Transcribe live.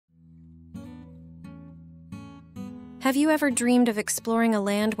Have you ever dreamed of exploring a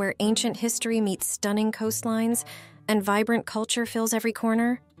land where ancient history meets stunning coastlines and vibrant culture fills every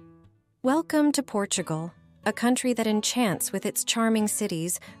corner? Welcome to Portugal, a country that enchants with its charming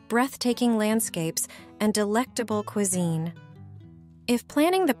cities, breathtaking landscapes, and delectable cuisine. If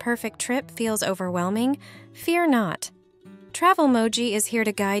planning the perfect trip feels overwhelming, fear not. Travelmoji is here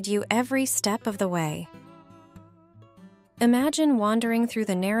to guide you every step of the way. Imagine wandering through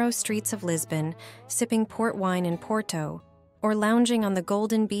the narrow streets of Lisbon, sipping port wine in Porto, or lounging on the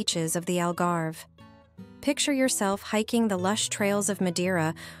golden beaches of the Algarve. Picture yourself hiking the lush trails of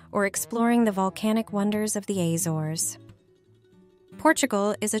Madeira or exploring the volcanic wonders of the Azores.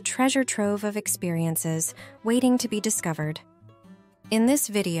 Portugal is a treasure trove of experiences waiting to be discovered. In this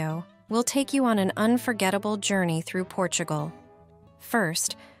video, we'll take you on an unforgettable journey through Portugal.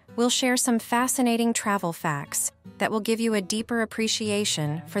 First, we'll share some fascinating travel facts that will give you a deeper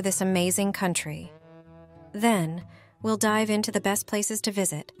appreciation for this amazing country. Then, we'll dive into the best places to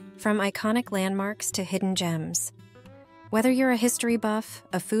visit, from iconic landmarks to hidden gems. Whether you're a history buff,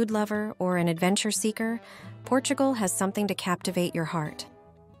 a food lover, or an adventure seeker, Portugal has something to captivate your heart.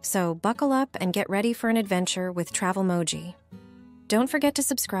 So buckle up and get ready for an adventure with Travelmoji. Don't forget to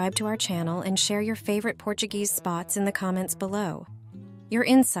subscribe to our channel and share your favorite Portuguese spots in the comments below. Your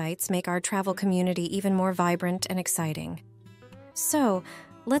insights make our travel community even more vibrant and exciting. So,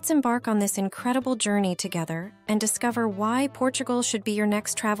 let's embark on this incredible journey together and discover why Portugal should be your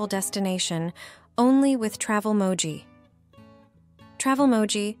next travel destination, only with Travelmoji.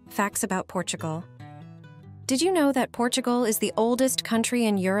 Travelmoji, facts about Portugal. Did you know that Portugal is the oldest country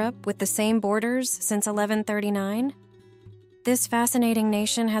in Europe with the same borders since 1139? This fascinating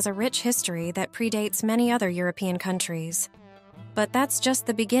nation has a rich history that predates many other European countries. But that's just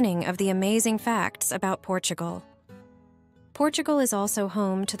the beginning of the amazing facts about Portugal. Portugal is also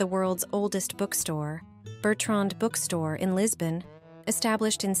home to the world's oldest bookstore, Bertrand Bookstore in Lisbon,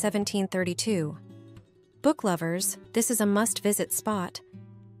 established in 1732. Book lovers, this is a must-visit spot.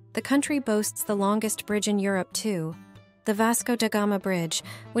 The country boasts the longest bridge in Europe too, the Vasco da Gama Bridge,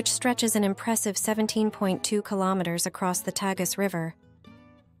 which stretches an impressive 17.2 kilometers across the Tagus River.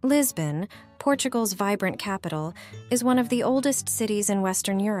 Lisbon, Portugal's vibrant capital, is one of the oldest cities in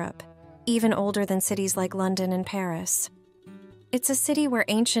Western Europe, even older than cities like London and Paris. It's a city where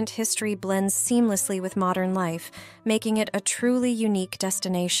ancient history blends seamlessly with modern life, making it a truly unique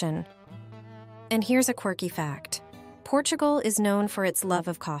destination. And here's a quirky fact. Portugal is known for its love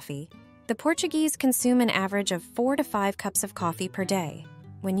of coffee. The Portuguese consume an average of 4 to 5 cups of coffee per day.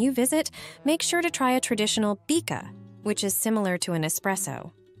 When you visit, make sure to try a traditional bica, which is similar to an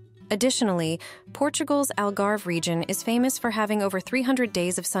espresso. Additionally, Portugal's Algarve region is famous for having over 300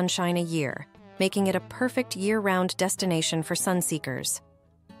 days of sunshine a year, making it a perfect year-round destination for sun seekers.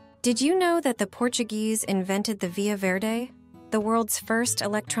 Did you know that the Portuguese invented the Via Verde, the world's first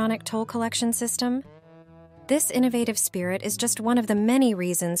electronic toll collection system? This innovative spirit is just one of the many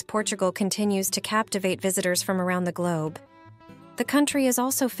reasons Portugal continues to captivate visitors from around the globe. The country is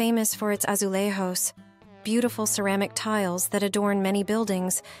also famous for its azulejos, beautiful ceramic tiles that adorn many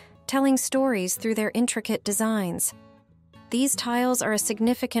buildings, telling stories through their intricate designs. These tiles are a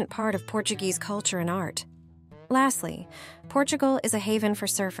significant part of Portuguese culture and art. Lastly, Portugal is a haven for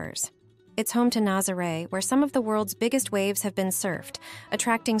surfers. It's home to Nazaré, where some of the world's biggest waves have been surfed,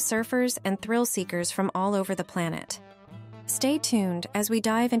 attracting surfers and thrill seekers from all over the planet. Stay tuned as we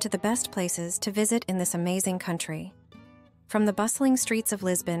dive into the best places to visit in this amazing country. From the bustling streets of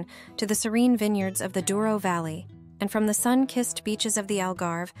Lisbon to the serene vineyards of the Douro Valley, and from the sun-kissed beaches of the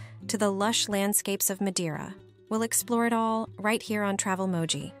Algarve to the lush landscapes of Madeira, we'll explore it all right here on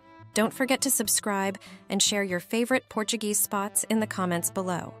Travelmoji. Don't forget to subscribe and share your favorite Portuguese spots in the comments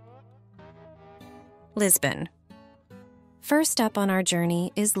below. Lisbon. First up on our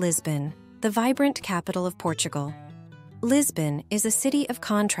journey is Lisbon, the vibrant capital of Portugal. Lisbon is a city of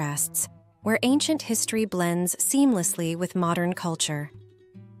contrasts, where ancient history blends seamlessly with modern culture.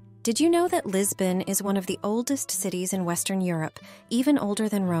 Did you know that Lisbon is one of the oldest cities in Western Europe, even older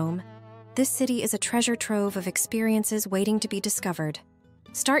than Rome? This city is a treasure trove of experiences waiting to be discovered.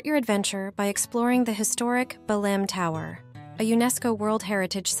 Start your adventure by exploring the historic Belém Tower, a UNESCO World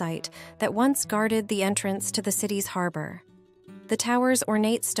Heritage Site that once guarded the entrance to the city's harbor. The tower's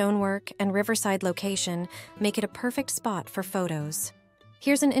ornate stonework and riverside location make it a perfect spot for photos.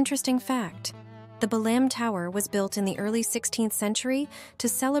 Here's an interesting fact. The Belém Tower was built in the early 16th century to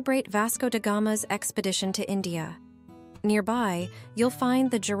celebrate Vasco da Gama's expedition to India. Nearby, you'll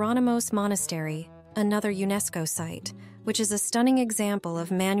find the Jeronimos Monastery, another UNESCO site, which is a stunning example of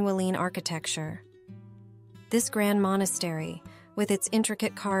Manueline architecture. This grand monastery, with its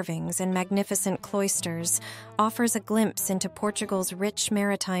intricate carvings and magnificent cloisters, offers a glimpse into Portugal's rich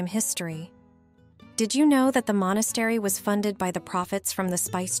maritime history. Did you know that the monastery was funded by the profits from the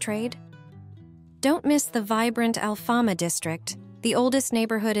spice trade? Don't miss the vibrant Alfama district, the oldest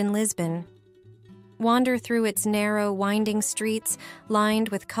neighborhood in Lisbon. Wander through its narrow, winding streets lined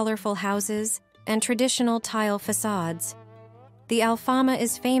with colorful houses and traditional tile facades. The Alfama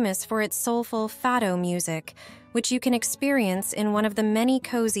is famous for its soulful fado music, which you can experience in one of the many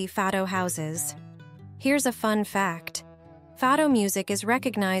cozy fado houses. Here's a fun fact. Fado music is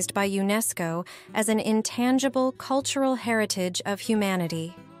recognized by UNESCO as an intangible cultural heritage of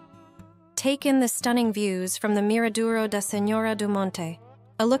humanity. Take in the stunning views from the Miradouro da Senhora do Monte,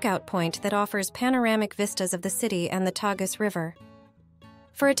 a lookout point that offers panoramic vistas of the city and the Tagus River.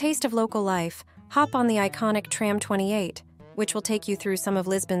 For a taste of local life, hop on the iconic Tram 28, which will take you through some of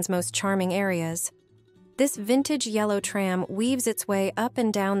Lisbon's most charming areas. This vintage yellow tram weaves its way up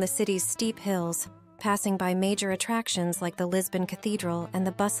and down the city's steep hills, passing by major attractions like the Lisbon Cathedral and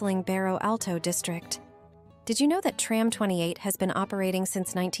the bustling Bairro Alto district. Did you know that Tram 28 has been operating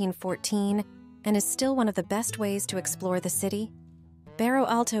since 1914 and is still one of the best ways to explore the city? Bairro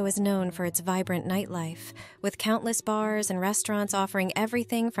Alto is known for its vibrant nightlife, with countless bars and restaurants offering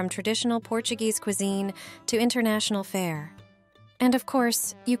everything from traditional Portuguese cuisine to international fare. And of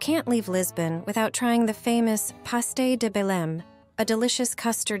course, you can't leave Lisbon without trying the famous pastel de Belém, a delicious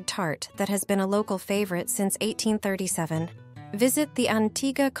custard tart that has been a local favorite since 1837. Visit the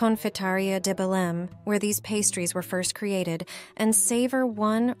Antiga Confeitaria de Belém, where these pastries were first created, and savor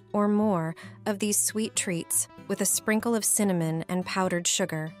one or more of these sweet treats with a sprinkle of cinnamon and powdered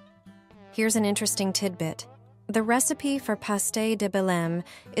sugar. Here's an interesting tidbit. The recipe for pastel de Belém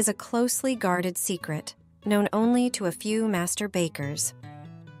is a closely guarded secret, known only to a few master bakers.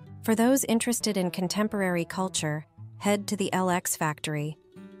 For those interested in contemporary culture, head to the LX Factory,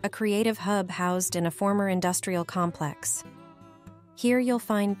 a creative hub housed in a former industrial complex. Here you'll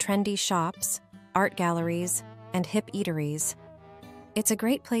find trendy shops, art galleries, and hip eateries. It's a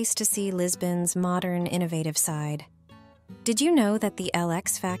great place to see Lisbon's modern, innovative side. Did you know that the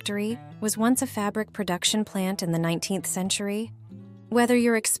LX Factory was once a fabric production plant in the 19th century? Whether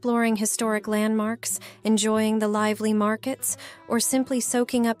you're exploring historic landmarks, enjoying the lively markets, or simply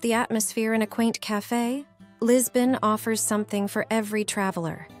soaking up the atmosphere in a quaint cafe, Lisbon offers something for every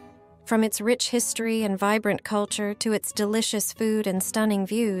traveler. From its rich history and vibrant culture to its delicious food and stunning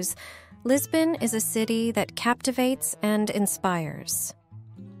views, Lisbon is a city that captivates and inspires.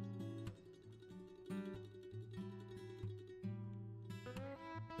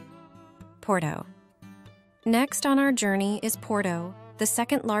 Porto. Next on our journey is Porto, the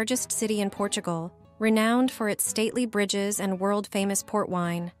second largest city in Portugal, renowned for its stately bridges and world-famous port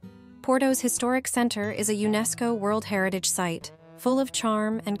wine. Porto's historic center is a UNESCO World Heritage Site, full of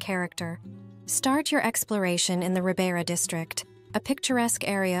charm and character. Start your exploration in the Ribeira district, a picturesque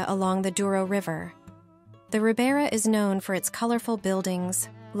area along the Douro River. The Ribeira is known for its colorful buildings,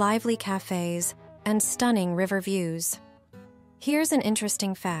 lively cafes, and stunning river views. Here's an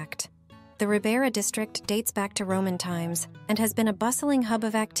interesting fact. The Ribeira district dates back to Roman times and has been a bustling hub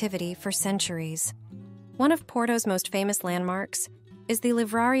of activity for centuries. One of Porto's most famous landmarks is the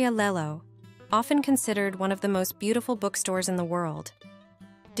Livraria Lello, often considered one of the most beautiful bookstores in the world.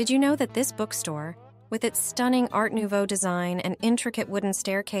 Did you know that this bookstore, with its stunning Art Nouveau design and intricate wooden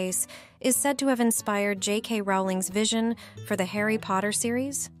staircase, is said to have inspired J.K. Rowling's vision for the Harry Potter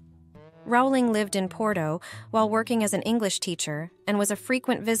series? Rowling lived in Porto while working as an English teacher and was a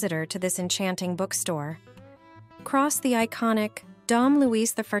frequent visitor to this enchanting bookstore. Cross the iconic Dom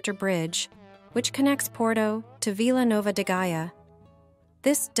Luís XIV Bridge, which connects Porto to Vila Nova de Gaia.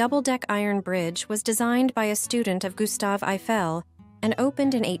 This double-deck iron bridge was designed by a student of Gustave Eiffel and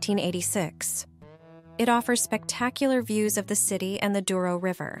opened in 1886. It offers spectacular views of the city and the Douro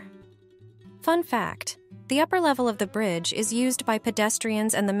River. Fun fact, the upper level of the bridge is used by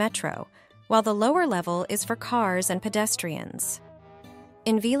pedestrians and the metro, while the lower level is for cars and pedestrians.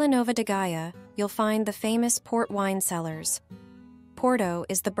 In Vila Nova de Gaia, you'll find the famous port wine cellars. Porto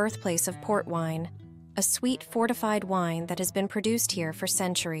is the birthplace of port wine, a sweet fortified wine that has been produced here for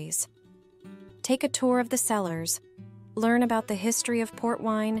centuries. Take a tour of the cellars, learn about the history of port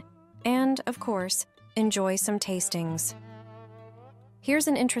wine, and, of course, enjoy some tastings. Here's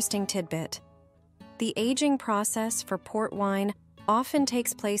an interesting tidbit. The aging process for port wine often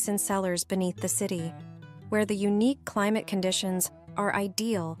takes place in cellars beneath the city, where the unique climate conditions are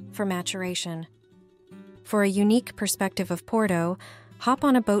ideal for maturation. For a unique perspective of Porto, hop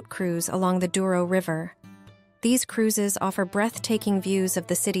on a boat cruise along the Douro River. These cruises offer breathtaking views of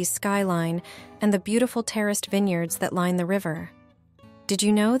the city's skyline and the beautiful terraced vineyards that line the river. Did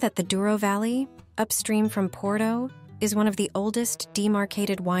you know that the Douro Valley, upstream from Porto, is one of the oldest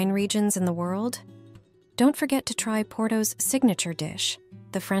demarcated wine regions in the world? Don't forget to try Porto's signature dish,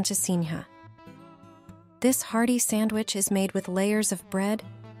 the francesinha. This hearty sandwich is made with layers of bread,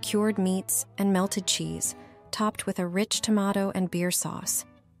 cured meats, and melted cheese, topped with a rich tomato and beer sauce.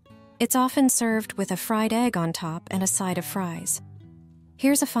 It's often served with a fried egg on top and a side of fries.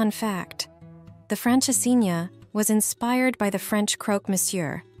 Here's a fun fact. The francesinha was inspired by the French croque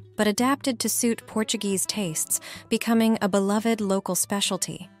monsieur, but adapted to suit Portuguese tastes, becoming a beloved local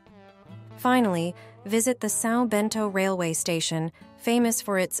specialty. Finally, visit the São Bento railway station, famous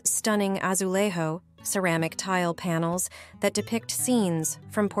for its stunning azulejo, ceramic tile panels that depict scenes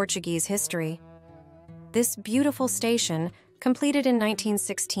from Portuguese history. This beautiful station, completed in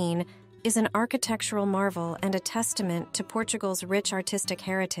 1916, is an architectural marvel and a testament to Portugal's rich artistic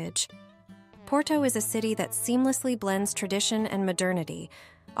heritage. Porto is a city that seamlessly blends tradition and modernity,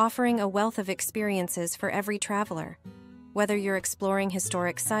 offering a wealth of experiences for every traveler. Whether you're exploring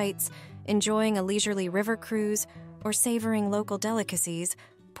historic sites, enjoying a leisurely river cruise, or savoring local delicacies,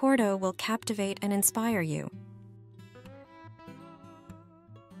 Porto will captivate and inspire you.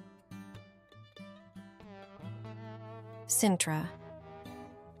 Sintra.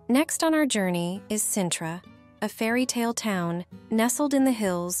 Next on our journey is Sintra, a fairy tale town nestled in the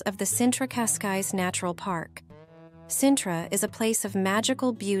hills of the Sintra Cascais Natural Park. Sintra is a place of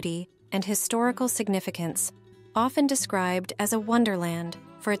magical beauty and historical significance, often described as a wonderland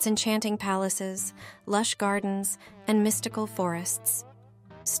for its enchanting palaces, lush gardens, and mystical forests.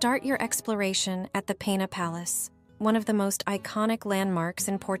 Start your exploration at the Pena Palace, one of the most iconic landmarks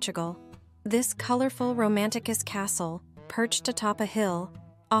in Portugal. This colorful Romanticist castle, perched atop a hill,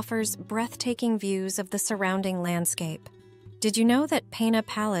 offers breathtaking views of the surrounding landscape. Did you know that Pena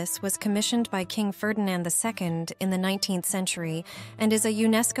Palace was commissioned by King Ferdinand II in the 19th century and is a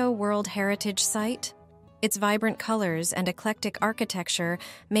UNESCO World Heritage Site? Its vibrant colors and eclectic architecture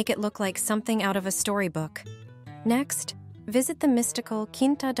make it look like something out of a storybook. Next, visit the mystical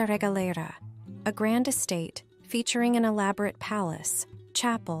Quinta da Regaleira, a grand estate featuring an elaborate palace,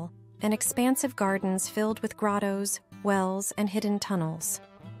 chapel, and expansive gardens filled with grottos, wells, and hidden tunnels.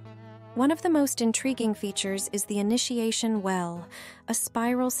 One of the most intriguing features is the Initiation Well, a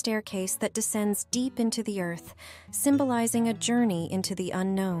spiral staircase that descends deep into the earth, symbolizing a journey into the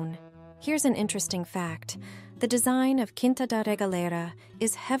unknown. Here's an interesting fact. The design of Quinta da Regaleira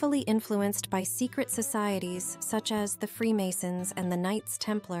is heavily influenced by secret societies such as the Freemasons and the Knights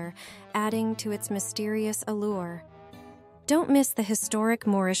Templar, adding to its mysterious allure. Don't miss the historic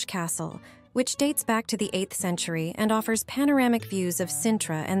Moorish castle, which dates back to the 8th century and offers panoramic views of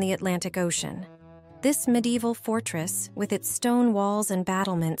Sintra and the Atlantic Ocean. This medieval fortress, with its stone walls and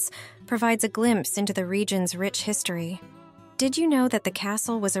battlements, provides a glimpse into the region's rich history. Did you know that the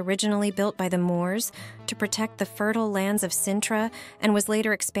castle was originally built by the Moors to protect the fertile lands of Sintra and was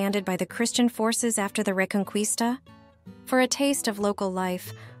later expanded by the Christian forces after the Reconquista? For a taste of local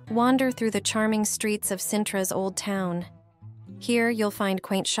life, wander through the charming streets of Sintra's old town. Here you'll find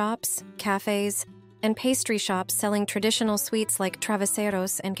quaint shops, cafes, and pastry shops selling traditional sweets like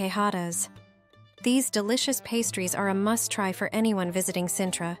travesseiros and quejadas. These delicious pastries are a must-try for anyone visiting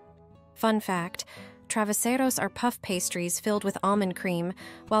Sintra. Fun fact, travesseiros are puff pastries filled with almond cream,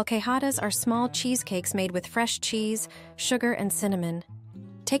 while quejadas are small cheesecakes made with fresh cheese, sugar, and cinnamon.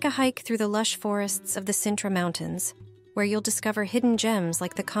 Take a hike through the lush forests of the Sintra Mountains, where you'll discover hidden gems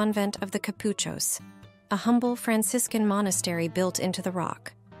like the Convent of the Capuchos, a humble Franciscan monastery built into the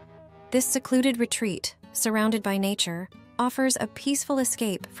rock. This secluded retreat, surrounded by nature, offers a peaceful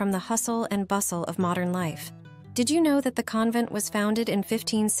escape from the hustle and bustle of modern life. Did you know that the convent was founded in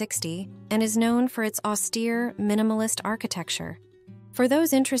 1560 and is known for its austere, minimalist architecture? For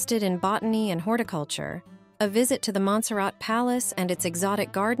those interested in botany and horticulture, a visit to the Montserrat Palace and its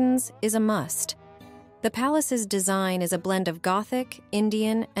exotic gardens is a must. The palace's design is a blend of Gothic,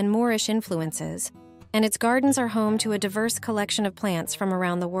 Indian, and Moorish influences, and its gardens are home to a diverse collection of plants from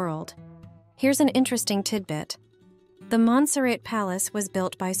around the world. Here's an interesting tidbit. The Montserrat Palace was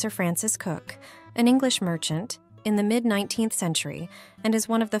built by Sir Francis Cook, an English merchant, in the mid-19th century, and is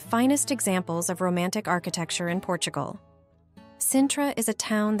one of the finest examples of Romantic architecture in Portugal. Sintra is a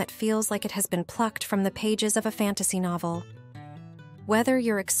town that feels like it has been plucked from the pages of a fantasy novel. Whether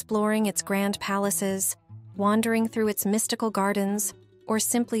you're exploring its grand palaces, wandering through its mystical gardens, or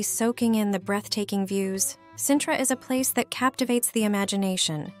simply soaking in the breathtaking views, Sintra is a place that captivates the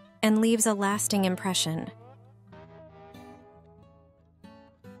imagination and leaves a lasting impression.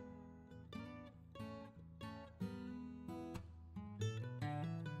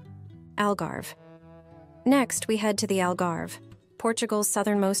 Algarve. Next, we head to the Algarve, Portugal's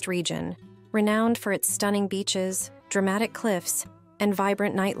southernmost region, renowned for its stunning beaches, dramatic cliffs, and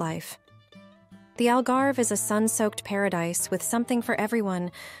vibrant nightlife. The Algarve is a sun-soaked paradise with something for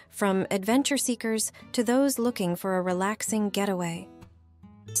everyone, from adventure seekers to those looking for a relaxing getaway.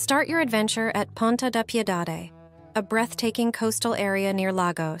 Start your adventure at Ponta da Piedade, a breathtaking coastal area near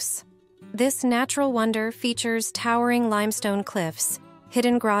Lagos. This natural wonder features towering limestone cliffs,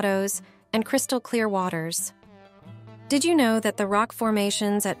 hidden grottos, and crystal-clear waters. Did you know that the rock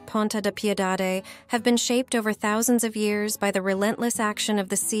formations at Ponta da Piedade have been shaped over thousands of years by the relentless action of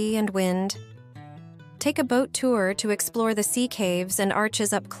the sea and wind? Take a boat tour to explore the sea caves and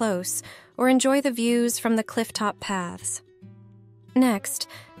arches up close, or enjoy the views from the clifftop paths. Next,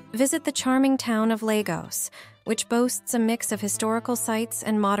 visit the charming town of Lagos, which boasts a mix of historical sites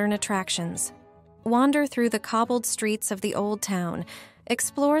and modern attractions. Wander through the cobbled streets of the old town,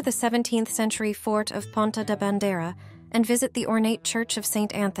 explore the 17th century fort of Ponta da Bandeira, and visit the ornate church of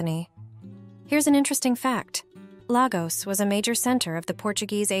St. Anthony. Here's an interesting fact. Lagos was a major center of the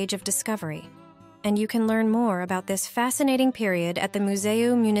Portuguese Age of Discovery, and you can learn more about this fascinating period at the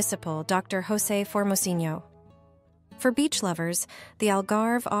Museu Municipal Dr. José Formosinho. For beach lovers, the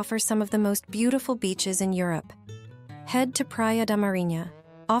Algarve offers some of the most beautiful beaches in Europe. Head to Praia da Marinha,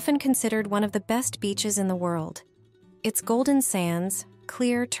 often considered one of the best beaches in the world. Its golden sands,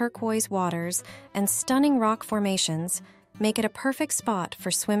 clear turquoise waters, and stunning rock formations make it a perfect spot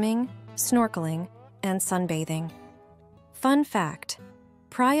for swimming, snorkeling, and sunbathing. Fun fact: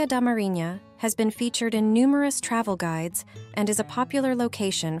 Praia da Marinha has been featured in numerous travel guides and is a popular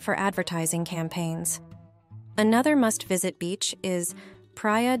location for advertising campaigns. Another must-visit beach is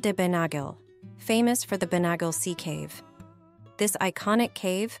Praia de Benaguil, famous for the Benaguil Sea Cave. This iconic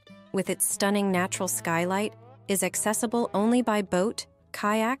cave, with its stunning natural skylight, is accessible only by boat,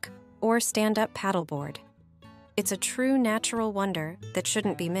 kayak, or stand-up paddleboard. It's a true natural wonder that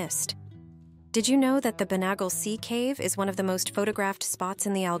shouldn't be missed. Did you know that the Benaguil Sea Cave is one of the most photographed spots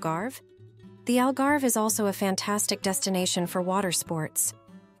in the Algarve? The Algarve is also a fantastic destination for water sports.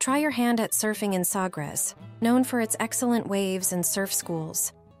 Try your hand at surfing in Sagres, known for its excellent waves and surf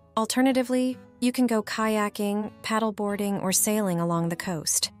schools. Alternatively, you can go kayaking, paddleboarding, or sailing along the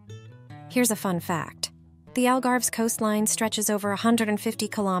coast. Here's a fun fact. The Algarve's coastline stretches over 150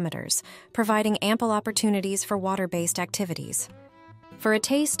 kilometers, providing ample opportunities for water-based activities. For a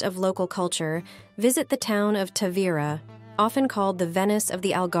taste of local culture, visit the town of Tavira, often called the Venice of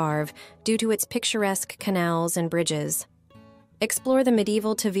the Algarve due to its picturesque canals and bridges. Explore the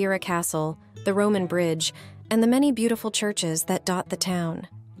medieval Tavira Castle, the Roman Bridge, and the many beautiful churches that dot the town.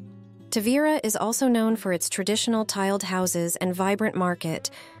 Tavira is also known for its traditional tiled houses and vibrant market,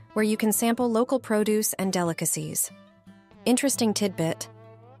 where you can sample local produce and delicacies. Interesting tidbit: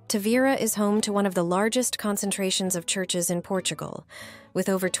 Tavira is home to one of the largest concentrations of churches in Portugal, with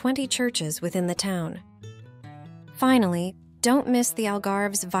over 20 churches within the town. Finally, don't miss the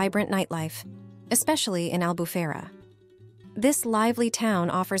Algarve's vibrant nightlife, especially in Albufeira. This lively town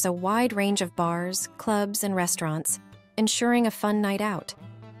offers a wide range of bars, clubs, and restaurants, ensuring a fun night out.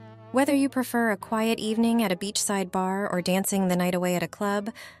 Whether you prefer a quiet evening at a beachside bar or dancing the night away at a club,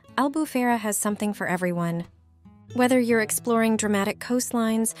 Albufeira has something for everyone. Whether you're exploring dramatic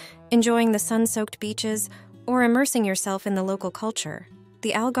coastlines, enjoying the sun-soaked beaches, or immersing yourself in the local culture,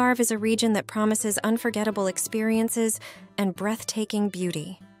 the Algarve is a region that promises unforgettable experiences and breathtaking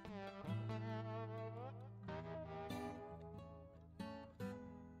beauty.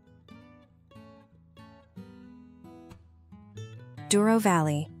 Douro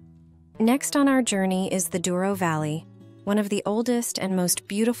Valley. Next on our journey is the Douro Valley, one of the oldest and most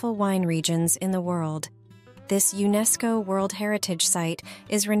beautiful wine regions in the world. This UNESCO World Heritage Site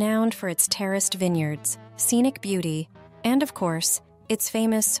is renowned for its terraced vineyards, scenic beauty, and, of course, its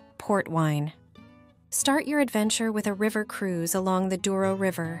famous port wine. Start your adventure with a river cruise along the Douro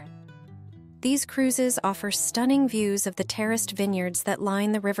River. These cruises offer stunning views of the terraced vineyards that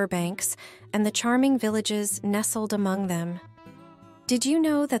line the riverbanks and the charming villages nestled among them. Did you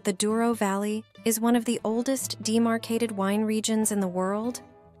know that the Douro Valley is one of the oldest demarcated wine regions in the world,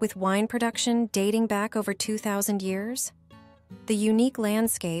 with wine production dating back over 2,000 years? The unique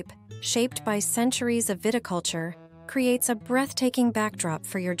landscape, shaped by centuries of viticulture, creates a breathtaking backdrop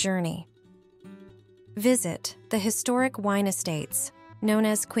for your journey. Visit the historic wine estates, known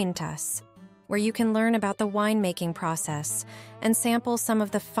as quintas, where you can learn about the winemaking process and sample some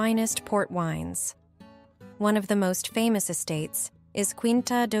of the finest port wines. One of the most famous estates is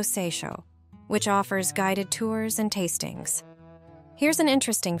Quinta do Seixo, which offers guided tours and tastings. Here's an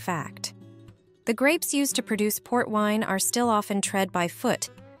interesting fact. The grapes used to produce port wine are still often tread by foot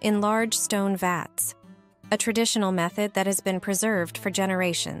in large stone vats. a traditional method that has been preserved for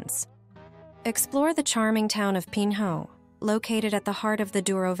generations. Explore the charming town of Pinhão, located at the heart of the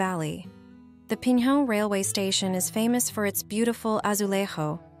Douro Valley. The Pinhão railway station is famous for its beautiful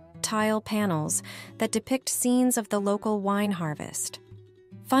azulejo, tile panels that depict scenes of the local wine harvest.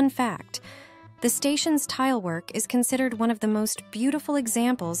 Fun fact, the station's tile work is considered one of the most beautiful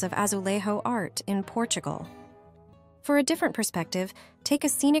examples of azulejo art in Portugal. For a different perspective, take a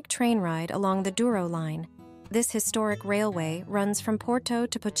scenic train ride along the Douro line. This historic railway runs from Porto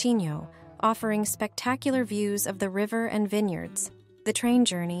to Pocinho, offering spectacular views of the river and vineyards. The train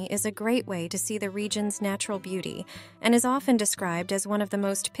journey is a great way to see the region's natural beauty and is often described as one of the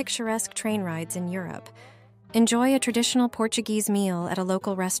most picturesque train rides in Europe. Enjoy a traditional Portuguese meal at a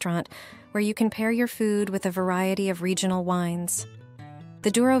local restaurant where you can pair your food with a variety of regional wines.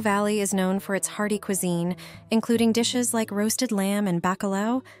 The Douro Valley is known for its hearty cuisine, including dishes like roasted lamb and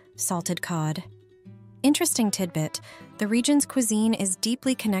bacalhau, salted cod. Interesting tidbit, the region's cuisine is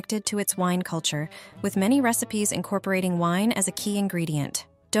deeply connected to its wine culture, with many recipes incorporating wine as a key ingredient.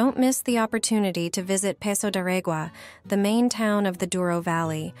 Don't miss the opportunity to visit Paço d'Arégua, the main town of the Douro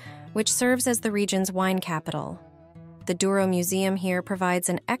Valley, which serves as the region's wine capital. The Douro Museum here provides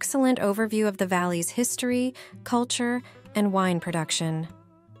an excellent overview of the valley's history, culture, and wine production.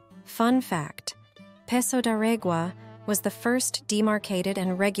 Fun fact, Paço d'Arégua was the first demarcated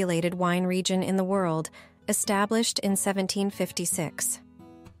and regulated wine region in the world, established in 1756.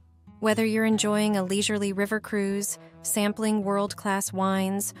 Whether you're enjoying a leisurely river cruise, sampling world-class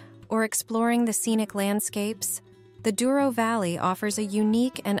wines, or exploring the scenic landscapes, the Douro Valley offers a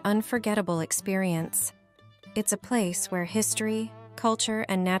unique and unforgettable experience. It's a place where history, culture,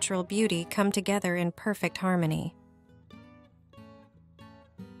 and natural beauty come together in perfect harmony.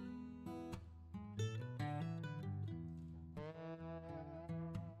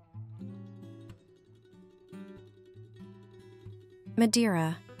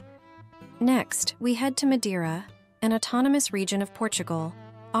 Madeira. Next, we head to Madeira, an autonomous region of Portugal,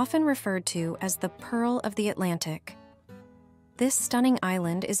 often referred to as the Pearl of the Atlantic. This stunning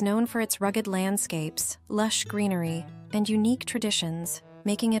island is known for its rugged landscapes, lush greenery, and unique traditions,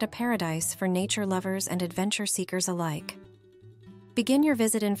 making it a paradise for nature lovers and adventure seekers alike. Begin your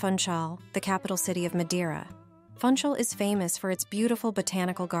visit in Funchal, the capital city of Madeira. Funchal is famous for its beautiful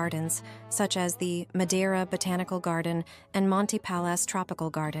botanical gardens, such as the Madeira Botanical Garden and Monte Palas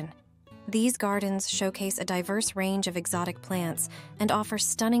Tropical Garden. These gardens showcase a diverse range of exotic plants and offer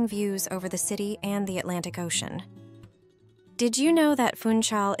stunning views over the city and the Atlantic Ocean. Did you know that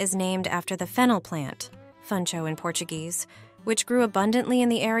Funchal is named after the fennel plant, funcho in Portuguese, which grew abundantly in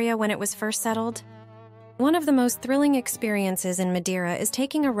the area when it was first settled? One of the most thrilling experiences in Madeira is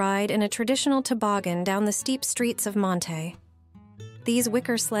taking a ride in a traditional toboggan down the steep streets of Monte. These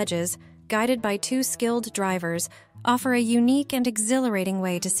wicker sledges, guided by two skilled drivers, offer a unique and exhilarating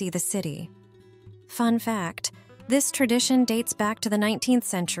way to see the city. Fun fact, this tradition dates back to the 19th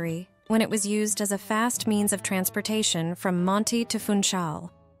century, when it was used as a fast means of transportation from Monte to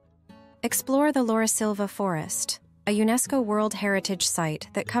Funchal. Explore the Loura Silva Forest, a UNESCO World Heritage Site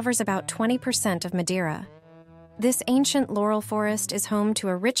that covers about 20% of Madeira. This ancient laurel forest is home to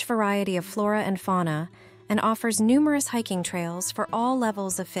a rich variety of flora and fauna and offers numerous hiking trails for all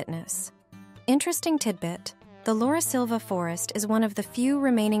levels of fitness. Interesting tidbit, the Loura Silva Forest is one of the few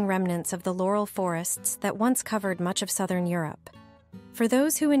remaining remnants of the laurel forests that once covered much of southern Europe. For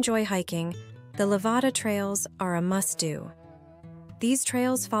those who enjoy hiking, the Levada trails are a must-do. These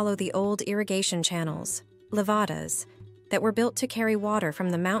trails follow the old irrigation channels, levadas, that were built to carry water from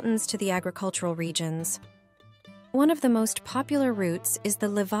the mountains to the agricultural regions. One of the most popular routes is the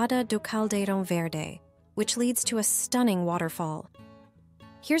Levada do Caldeirão Verde, which leads to a stunning waterfall.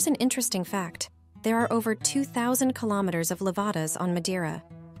 Here's an interesting fact. There are over 2,000 kilometers of levadas on Madeira,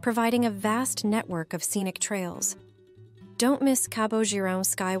 providing a vast network of scenic trails. Don't miss Cabo Girão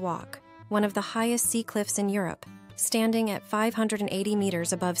Skywalk, one of the highest sea cliffs in Europe, standing at 580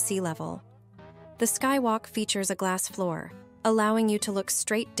 meters above sea level. The skywalk features a glass floor, allowing you to look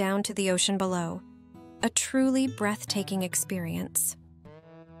straight down to the ocean below. A truly breathtaking experience.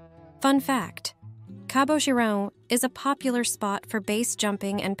 Fun fact, Cabo Girão is a popular spot for base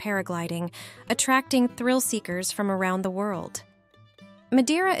jumping and paragliding, attracting thrill seekers from around the world.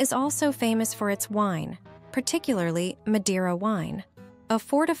 Madeira is also famous for its wine, particularly Madeira wine, a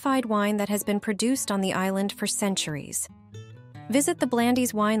fortified wine that has been produced on the island for centuries. Visit the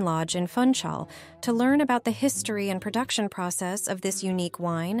Blandy's Wine Lodge in Funchal to learn about the history and production process of this unique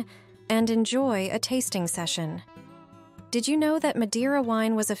wine and enjoy a tasting session. Did you know that Madeira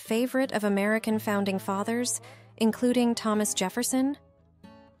wine was a favorite of American founding fathers, including Thomas Jefferson?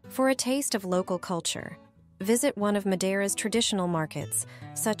 For a taste of local culture, visit one of Madeira's traditional markets,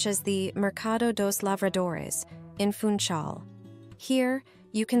 such as the Mercado dos Lavradores in Funchal. Here,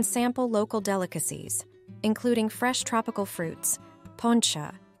 you can sample local delicacies, including fresh tropical fruits,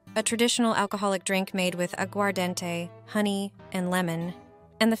 poncha, a traditional alcoholic drink made with aguardiente, honey, and lemon,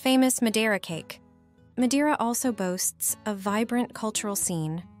 and the famous Madeira cake. Madeira also boasts a vibrant cultural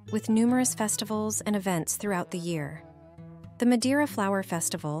scene with numerous festivals and events throughout the year. The Madeira Flower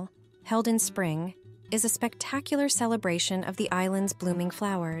Festival, held in spring, is a spectacular celebration of the island's blooming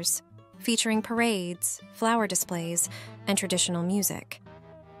flowers, featuring parades, flower displays, and traditional music.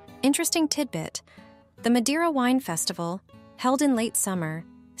 Interesting tidbit: the Madeira Wine Festival, held in late summer,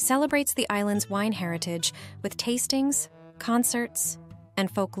 celebrates the island's wine heritage with tastings, concerts,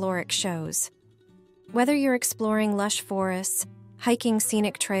 and folkloric shows. Whether you're exploring lush forests, hiking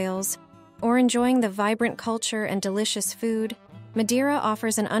scenic trails, or enjoying the vibrant culture and delicious food, Madeira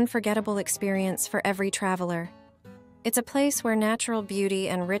offers an unforgettable experience for every traveler. It's a place where natural beauty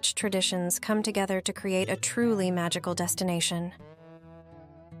and rich traditions come together to create a truly magical destination.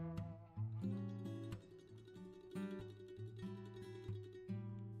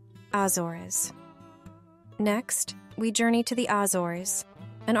 Azores. Next, we journey to the Azores,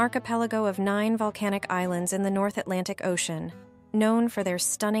 an archipelago of 9 volcanic islands in the North Atlantic Ocean, known for their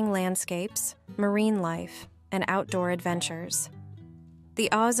stunning landscapes, marine life, and outdoor adventures. The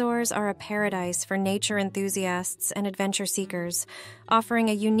Azores are a paradise for nature enthusiasts and adventure seekers, offering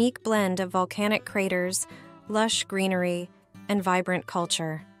a unique blend of volcanic craters, lush greenery, and vibrant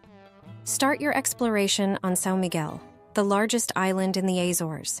culture. Start your exploration on São Miguel, the largest island in the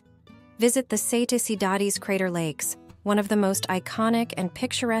Azores. Visit the Sete Cidades Crater Lakes, one of the most iconic and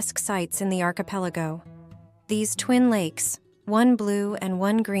picturesque sites in the archipelago. These twin lakes, one blue and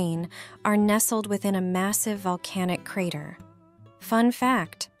one green, are nestled within a massive volcanic crater. Fun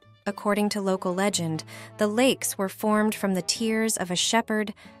fact: according to local legend, the lakes were formed from the tears of a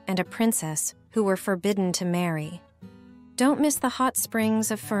shepherd and a princess who were forbidden to marry. Don't miss the hot springs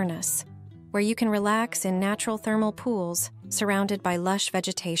of Furnas, where you can relax in natural thermal pools surrounded by lush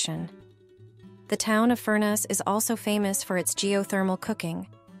vegetation. The town of Furnas is also famous for its geothermal cooking,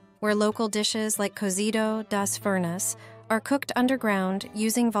 where local dishes like cozido das Furnas are cooked underground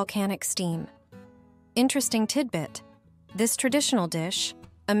using volcanic steam. Interesting tidbit: this traditional dish,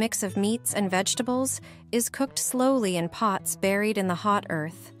 a mix of meats and vegetables, is cooked slowly in pots buried in the hot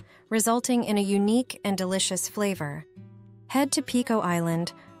earth, resulting in a unique and delicious flavor. Head to Pico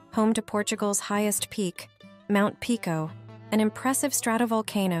Island, home to Portugal's highest peak, Mount Pico, an impressive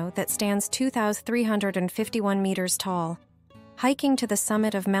stratovolcano that stands 2,351 meters tall. Hiking to the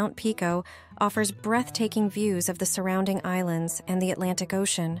summit of Mount Pico offers breathtaking views of the surrounding islands and the Atlantic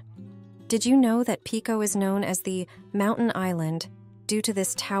Ocean. Did you know that Pico is known as the Mountain Island due to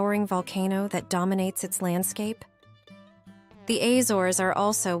this towering volcano that dominates its landscape? The Azores are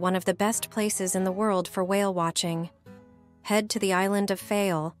also one of the best places in the world for whale watching. Head to the island of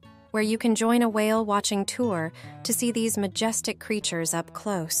Faial, where you can join a whale watching tour to see these majestic creatures up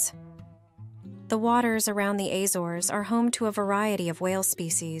close. The waters around the Azores are home to a variety of whale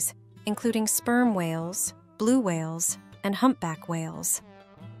species, including sperm whales, blue whales, and humpback whales.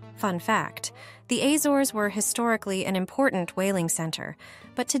 Fun fact: the Azores were historically an important whaling center,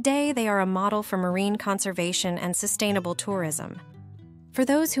 but today they are a model for marine conservation and sustainable tourism. For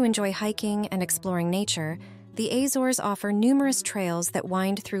those who enjoy hiking and exploring nature, the Azores offer numerous trails that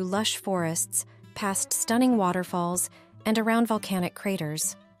wind through lush forests, past stunning waterfalls, and around volcanic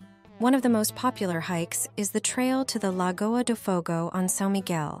craters. One of the most popular hikes is the trail to the Lagoa do Fogo on São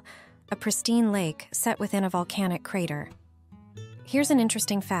Miguel, a pristine lake set within a volcanic crater. Here's an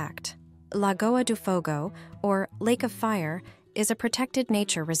interesting fact: Lagoa do Fogo, or Lake of Fire, is a protected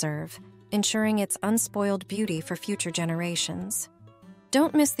nature reserve, ensuring its unspoiled beauty for future generations.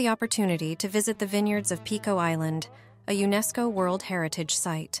 Don't miss the opportunity to visit the vineyards of Pico Island, a UNESCO World Heritage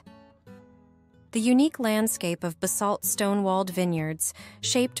Site. The unique landscape of basalt stone-walled vineyards,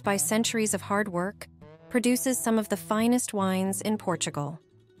 shaped by centuries of hard work, produces some of the finest wines in Portugal.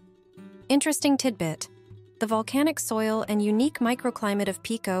 Interesting tidbit: the volcanic soil and unique microclimate of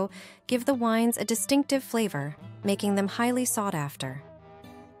Pico give the wines a distinctive flavor, making them highly sought after.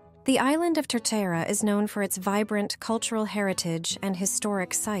 The island of Terceira is known for its vibrant cultural heritage and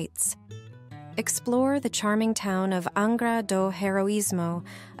historic sites. Explore the charming town of Angra do Heroísmo,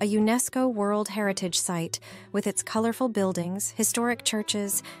 a UNESCO World Heritage Site with its colorful buildings, historic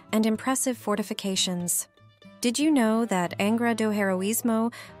churches, and impressive fortifications. Did you know that Angra do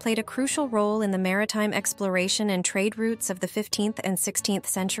Heroísmo played a crucial role in the maritime exploration and trade routes of the 15th and 16th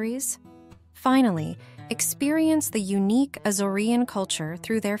centuries? Finally, experience the unique Azorean culture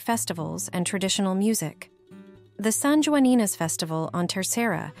through their festivals and traditional music. The San Joaninas Festival on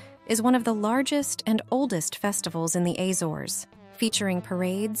Terceira is one of the largest and oldest festivals in the Azores, featuring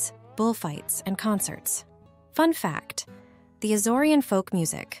parades, bullfights, and concerts. Fun fact, the Azorean folk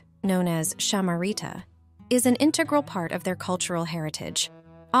music, known as chamarita, is an integral part of their cultural heritage,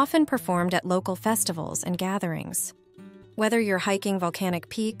 often performed at local festivals and gatherings. Whether you're hiking volcanic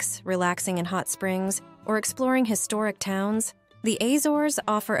peaks, relaxing in hot springs, or exploring historic towns, the Azores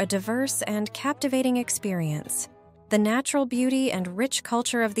offer a diverse and captivating experience. The natural beauty and rich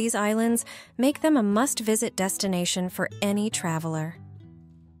culture of these islands make them a must-visit destination for any traveler.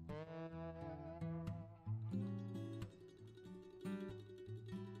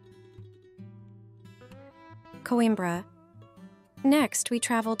 Coimbra. Next, we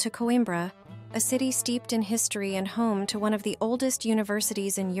travel to Coimbra, a city steeped in history and home to one of the oldest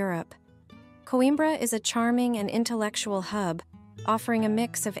universities in Europe. Coimbra is a charming and intellectual hub, offering a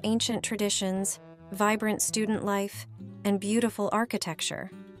mix of ancient traditions, vibrant student life, and beautiful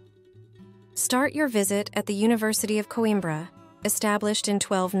architecture. Start your visit at the University of Coimbra, established in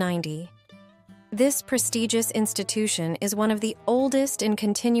 1290. This prestigious institution is one of the oldest in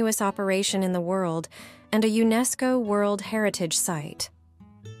continuous operation in the world and a UNESCO World Heritage Site.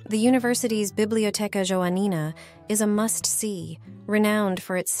 The university's Biblioteca Joanina is a must-see, renowned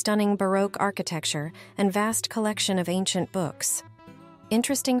for its stunning Baroque architecture and vast collection of ancient books.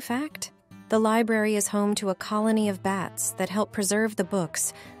 Interesting fact, the library is home to a colony of bats that help preserve the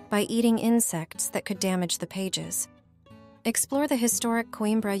books by eating insects that could damage the pages. Explore the historic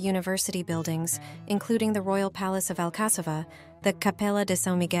Coimbra University buildings, including the Royal Palace of Alcáçova, the Capela de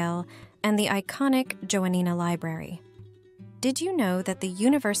São Miguel, and the iconic Joanina Library. Did you know that the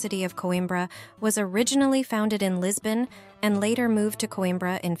University of Coimbra was originally founded in Lisbon and later moved to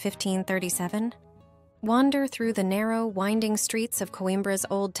Coimbra in 1537? Wander through the narrow, winding streets of Coimbra's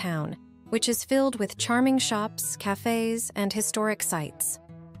old town, which is filled with charming shops, cafes, and historic sites.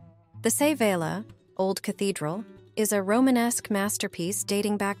 The Sé Vela, Old Cathedral, is a Romanesque masterpiece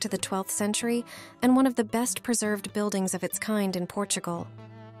dating back to the 12th century and one of the best preserved buildings of its kind in Portugal.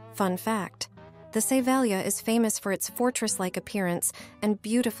 Fun fact, the Sé Vela is famous for its fortress-like appearance and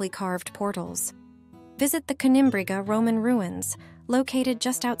beautifully carved portals. Visit the Canimbriga Roman ruins, located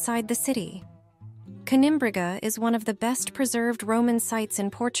just outside the city. Canimbriga is one of the best preserved Roman sites in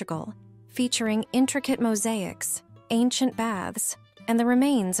Portugal, featuring intricate mosaics, ancient baths, and the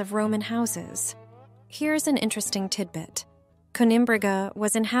remains of Roman houses. Here's an interesting tidbit. Canimbriga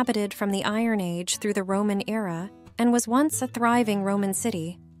was inhabited from the Iron Age through the Roman era and was once a thriving Roman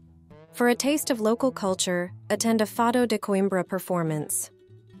city. For a taste of local culture, attend a Fado de Coimbra performance.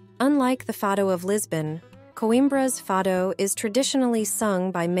 Unlike the Fado of Lisbon, Coimbra's Fado is traditionally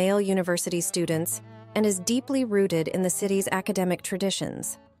sung by male university students and is deeply rooted in the city's academic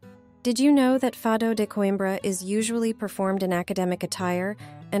traditions. Did you know that Fado de Coimbra is usually performed in academic attire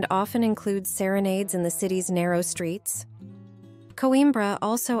and often includes serenades in the city's narrow streets? Coimbra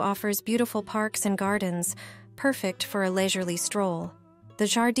also offers beautiful parks and gardens, perfect for a leisurely stroll. The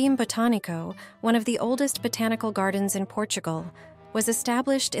Jardim Botânico, one of the oldest botanical gardens in Portugal, was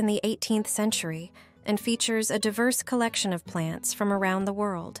established in the 18th century and features a diverse collection of plants from around the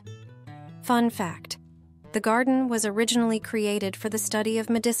world. Fun fact, the garden was originally created for the study of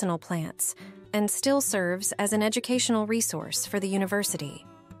medicinal plants and still serves as an educational resource for the university.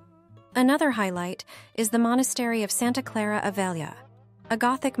 Another highlight is the monastery of Santa Clara a Velha, a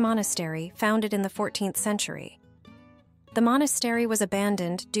Gothic monastery founded in the 14th century. The monastery was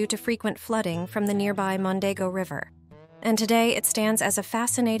abandoned due to frequent flooding from the nearby Mondego River, and today it stands as a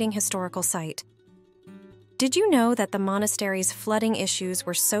fascinating historical site. Did you know that the monastery's flooding issues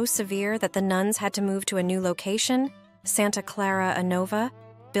were so severe that the nuns had to move to a new location, Santa Clara a Nova,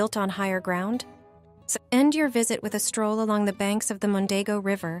 built on higher ground? So end your visit with a stroll along the banks of the Mondego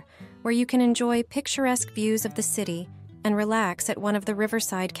River, where you can enjoy picturesque views of the city and relax at one of the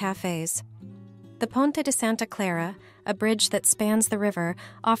riverside cafes. The Ponte de Santa Clara, a bridge that spans the river,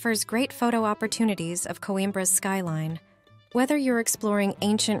 offers great photo opportunities of Coimbra's skyline. Whether you're exploring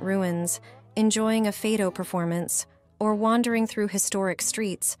ancient ruins, enjoying a fado performance, or wandering through historic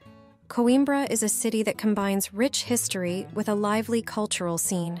streets, Coimbra is a city that combines rich history with a lively cultural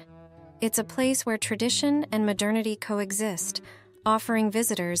scene. It's a place where tradition and modernity coexist, offering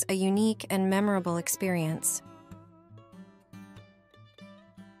visitors a unique and memorable experience.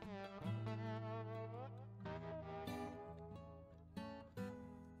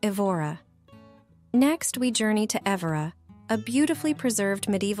 Évora. Next, we journey to Évora, a beautifully preserved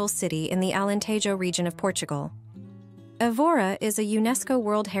medieval city in the Alentejo region of Portugal. Évora is a UNESCO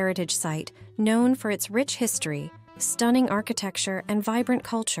World Heritage Site known for its rich history, stunning architecture, and vibrant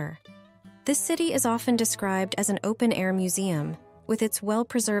culture. This city is often described as an open-air museum, with its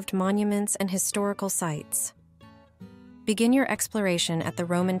well-preserved monuments and historical sites. Begin your exploration at the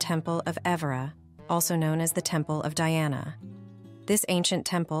Roman Temple of Evora, also known as the Temple of Diana. This ancient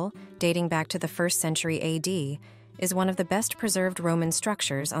temple, dating back to the 1st century AD, is one of the best-preserved Roman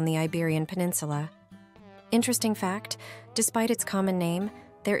structures on the Iberian Peninsula. Interesting fact, despite its common name,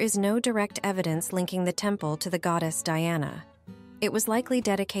 there is no direct evidence linking the temple to the goddess Diana. It was likely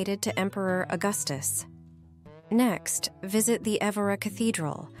dedicated to Emperor Augustus. Next, visit the Évora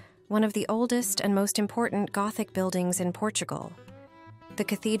Cathedral, one of the oldest and most important Gothic buildings in Portugal. The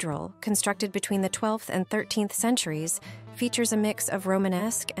cathedral, constructed between the 12th and 13th centuries, features a mix of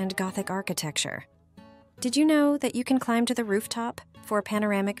Romanesque and Gothic architecture. Did you know that you can climb to the rooftop for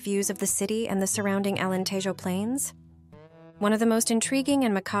panoramic views of the city and the surrounding Alentejo plains? One of the most intriguing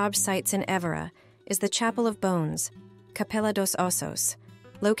and macabre sites in Évora is the Chapel of Bones, Capela dos Ossos,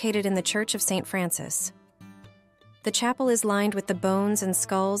 located in the Church of St. Francis. The chapel is lined with the bones and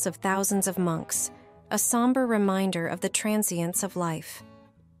skulls of thousands of monks, a somber reminder of the transience of life.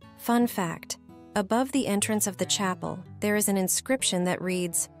 Fun fact, above the entrance of the chapel, there is an inscription that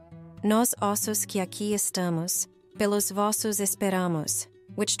reads, Nos ossos que aqui estamos, pelos vossos esperamos,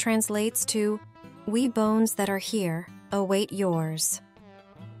 which translates to, We bones that are here, await yours.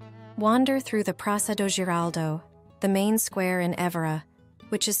 Wander through the Praça do Giraldo, the main square in Évora,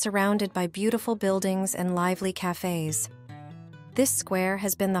 which is surrounded by beautiful buildings and lively cafes. This square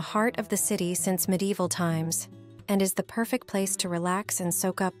has been the heart of the city since medieval times and is the perfect place to relax and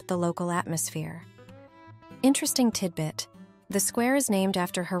soak up the local atmosphere. Interesting tidbit, the square is named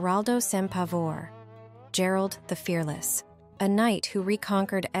after Geraldo sem Pavor, Gerald the Fearless, a knight who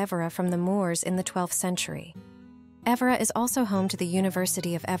reconquered Évora from the Moors in the 12th century. Évora is also home to the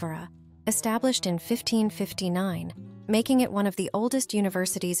University of Évora, established in 1559, making it one of the oldest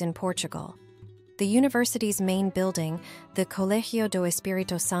universities in Portugal. The university's main building, the Colegio do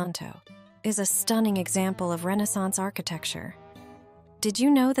Espírito Santo, is a stunning example of Renaissance architecture. Did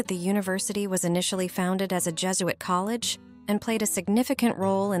you know that the university was initially founded as a Jesuit college and played a significant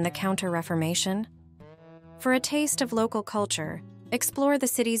role in the Counter-Reformation? For a taste of local culture, explore the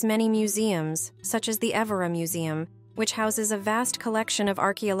city's many museums, such as the Évora Museum, which houses a vast collection of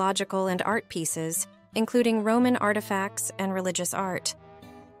archaeological and art pieces, including Roman artifacts and religious art.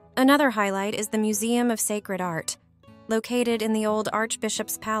 Another highlight is the Museum of Sacred Art, located in the old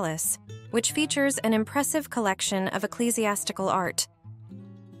Archbishop's Palace, which features an impressive collection of ecclesiastical art.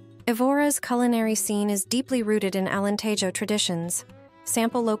 Évora's culinary scene is deeply rooted in Alentejo traditions.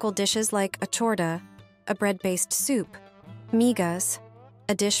 Sample local dishes like a chorda, a bread-based soup, migas,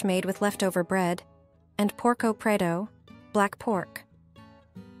 a dish made with leftover bread, and porco preto, black pork.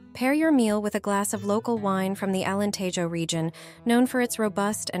 Pair your meal with a glass of local wine from the Alentejo region, known for its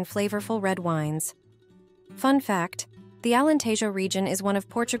robust and flavorful red wines. Fun fact, the Alentejo region is one of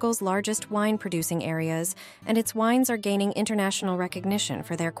Portugal's largest wine-producing areas, and its wines are gaining international recognition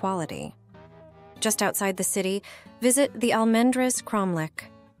for their quality. Just outside the city, visit the Almendras Cromlech,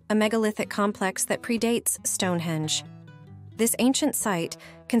 a megalithic complex that predates Stonehenge. This ancient site,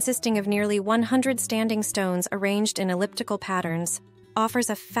 consisting of nearly 100 standing stones arranged in elliptical patterns, offers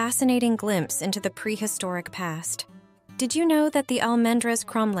a fascinating glimpse into the prehistoric past. Did you know that the Almendras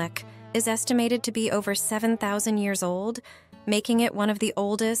Cromlech is estimated to be over 7,000 years old, making it one of the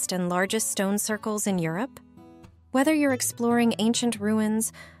oldest and largest stone circles in Europe? Whether you're exploring ancient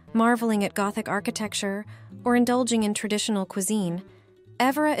ruins, marveling at Gothic architecture, or indulging in traditional cuisine,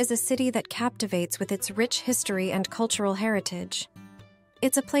 Évora is a city that captivates with its rich history and cultural heritage.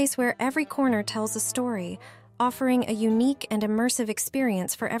 It's a place where every corner tells a story, offering a unique and immersive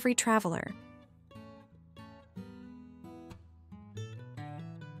experience for every traveler.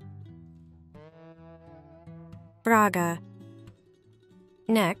 Braga.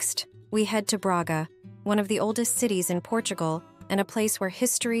 Next, we head to Braga, one of the oldest cities in Portugal and a place where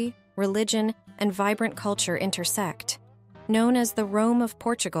history, religion, and vibrant culture intersect. Known as the Rome of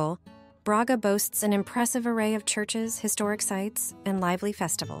Portugal, Braga boasts an impressive array of churches, historic sites, and lively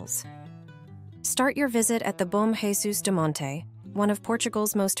festivals. Start your visit at the Bom Jesus de Monte, one of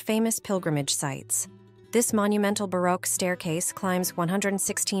Portugal's most famous pilgrimage sites. This monumental Baroque staircase climbs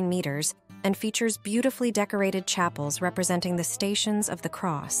 116 meters and features beautifully decorated chapels representing the Stations of the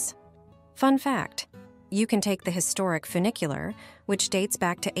Cross. Fun fact, you can take the historic funicular, which dates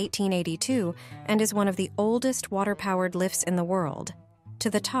back to 1882 and is one of the oldest water-powered lifts in the world, to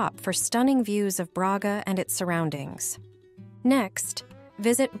the top for stunning views of Braga and its surroundings. Next,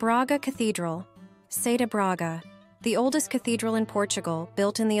 visit Braga Cathedral, Sé de Braga, the oldest cathedral in Portugal,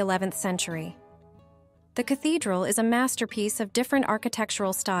 built in the 11th century. The cathedral is a masterpiece of different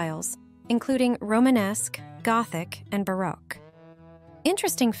architectural styles, including Romanesque, Gothic, and Baroque.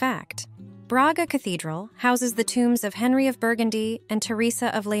 Interesting fact: Braga Cathedral houses the tombs of Henry of Burgundy and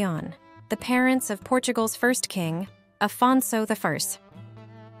Teresa of Leon, the parents of Portugal's first king, Afonso I.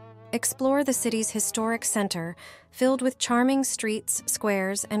 Explore the city's historic center, filled with charming streets,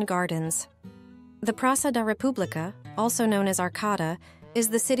 squares, and gardens. The Praça da República, also known as Arcada, is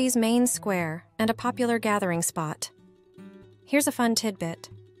the city's main square and a popular gathering spot. Here's a fun tidbit.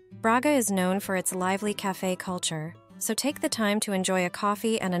 Braga is known for its lively café culture, so take the time to enjoy a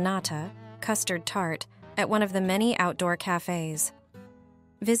coffee and a nata, custard tart, at one of the many outdoor cafes.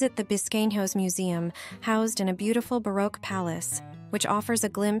 Visit the Biscayne's Museum, housed in a beautiful Baroque palace, which offers a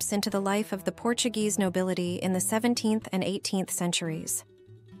glimpse into the life of the Portuguese nobility in the 17th and 18th centuries.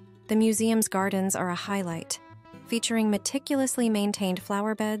 The museum's gardens are a highlight, featuring meticulously maintained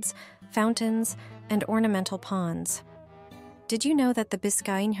flower beds, fountains, and ornamental ponds. Did you know that the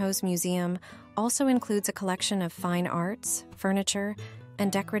Biscayne's Museum also includes a collection of fine arts, furniture,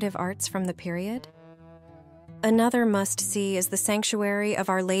 and decorative arts from the period? Another must-see is the Sanctuary of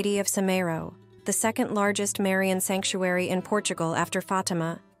Our Lady of Sameiro, the second largest Marian sanctuary in Portugal after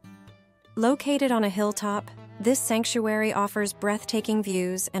Fatima. Located on a hilltop, this sanctuary offers breathtaking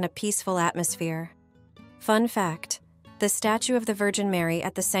views and a peaceful atmosphere. Fun fact: the statue of the Virgin Mary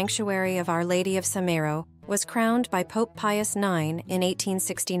at the Sanctuary of Our Lady of Sameiro was crowned by Pope Pius IX in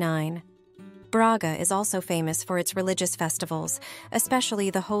 1869. Braga is also famous for its religious festivals, especially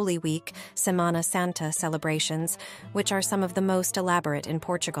the Holy Week, Semana Santa celebrations, which are some of the most elaborate in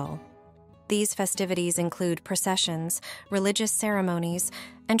Portugal. These festivities include processions, religious ceremonies,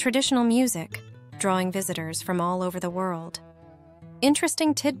 and traditional music, drawing visitors from all over the world.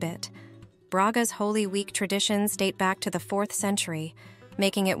 Interesting tidbit: Braga's Holy Week traditions date back to the 4th century,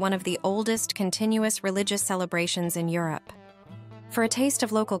 making it one of the oldest continuous religious celebrations in Europe. For a taste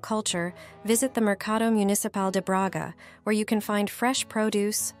of local culture, visit the Mercado Municipal de Braga, where you can find fresh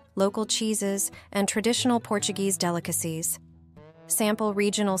produce, local cheeses, and traditional Portuguese delicacies. Sample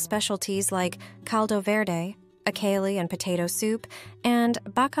regional specialties like caldo verde, a kale and potato soup, and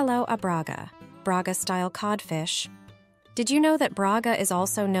bacalhau à Braga, Braga-style codfish. Did you know that Braga is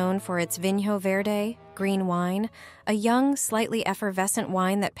also known for its vinho verde, green wine, a young, slightly effervescent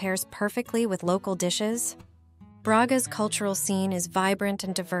wine that pairs perfectly with local dishes? Braga's cultural scene is vibrant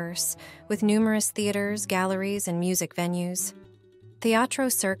and diverse, with numerous theaters, galleries, and music venues. Teatro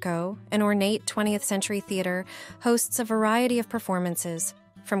Circo, an ornate 20th-century theater, hosts a variety of performances,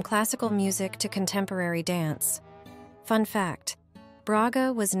 from classical music to contemporary dance. Fun fact: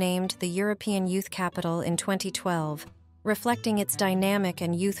 Braga was named the European Youth Capital in 2012, reflecting its dynamic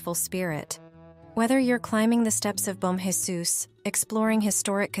and youthful spirit. Whether you're climbing the steps of Bom Jesus, exploring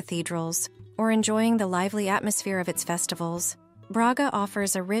historic cathedrals, or enjoying the lively atmosphere of its festivals, Braga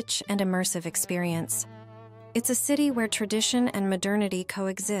offers a rich and immersive experience. It's a city where tradition and modernity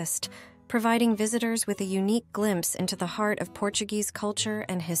coexist, providing visitors with a unique glimpse into the heart of Portuguese culture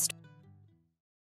and history.